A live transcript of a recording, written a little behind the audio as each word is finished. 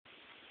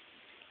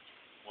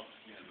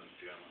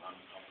Chairman, I'm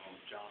going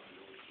to challenge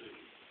your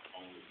decision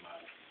on this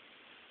matter.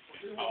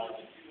 And call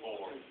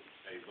for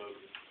a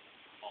vote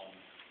on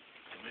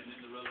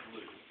amending the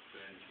resolution to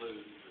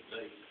include the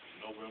date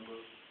November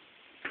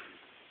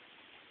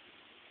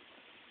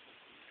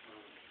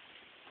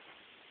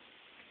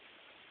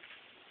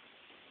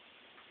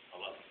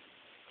 11th.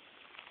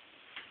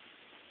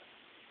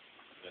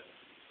 That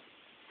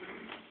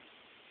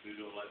due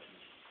to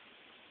elections,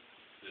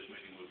 this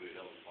meeting will be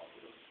held as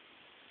popular.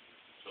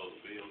 So the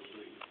BOC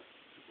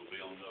will be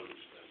on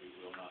notice that we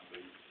will not be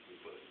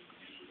requesting the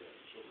use of their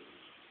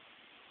facilities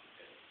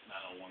at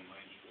 901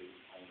 Main Street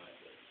on that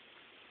day.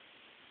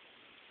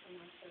 And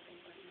I second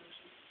that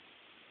motion.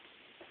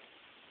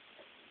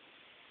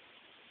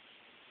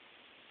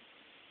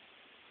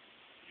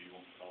 Do you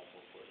want to call for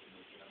a question,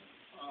 Mr. Chairman?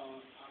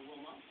 I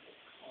will not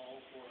call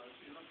for an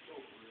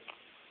inappropriate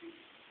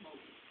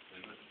motion.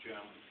 Then, Mr.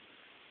 Chairman,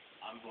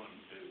 I'm going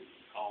to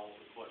call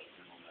the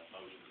question on that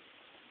motion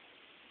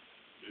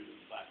due to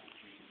the fact that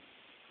you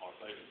are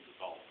failing to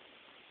call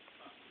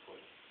the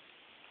question.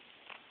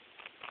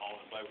 All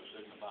in favor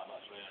signify by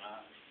saying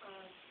aye.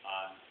 Aye.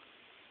 Aye.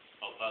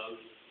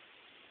 Opposed?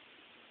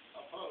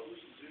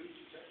 Opposed due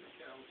to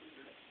technicality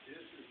that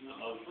this is The not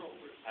motion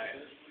appropriate for passed.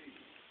 this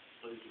meeting.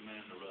 Please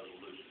amend the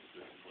resolution to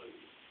include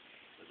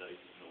the date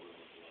of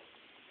November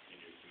 11th in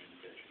your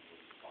communication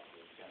with the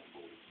Rockdale County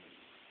Board of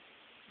Commissioners.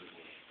 Ms.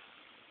 Williams.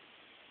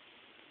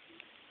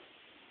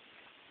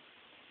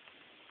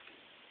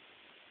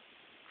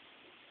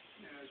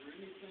 Now, is there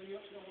anything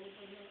else y'all want to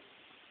bring up?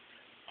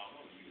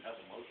 You have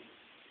a motion?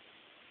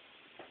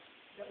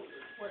 That was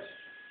a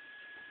question.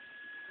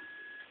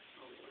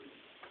 Oh, wait.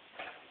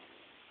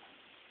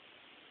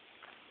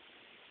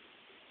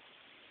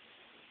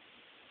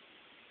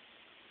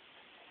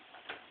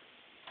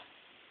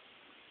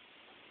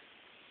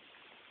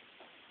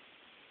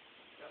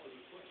 That was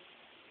a question.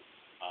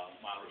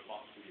 My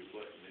response to your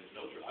question is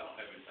no, sir. I don't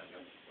have anything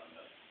else to bring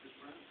up. Ms.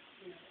 Brown?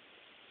 No.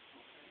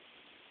 Okay.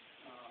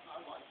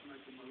 I'd like to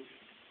make a motion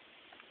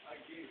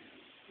again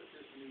that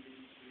this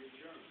meeting be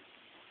adjourned.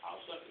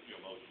 I'll second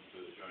your motion to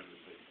adjourn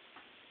this meeting.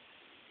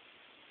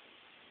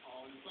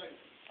 All in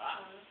favor?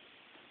 Aye.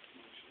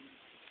 Motion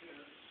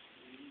carries.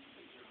 Meeting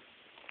adjourned.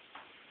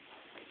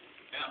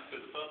 Now, to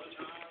the public,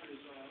 Time is,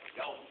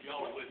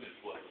 y'all witnessed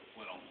what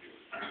went on here.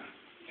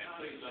 And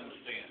please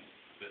understand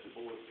that the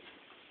board,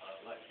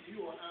 election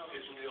You are out of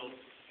is still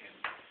in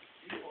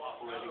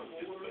operating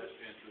to the best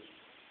interest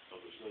of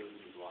the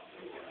citizens of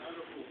Rockdale You are County. out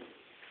of order.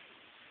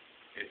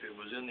 If it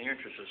was in the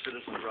interest of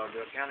citizens of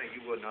Rockdale County,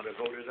 you would not have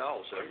voted at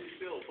all, sir. Are you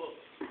still full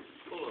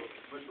of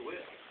Mr.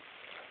 Witt?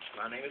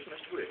 My name is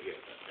Mr. Witt,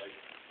 yes. Okay.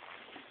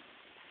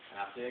 And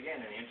I say again,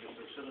 in the interest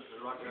of citizens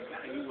of Rockdale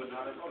County, you would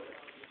not have voted.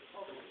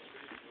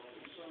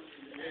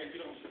 Yeah,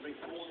 you don't speak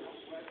for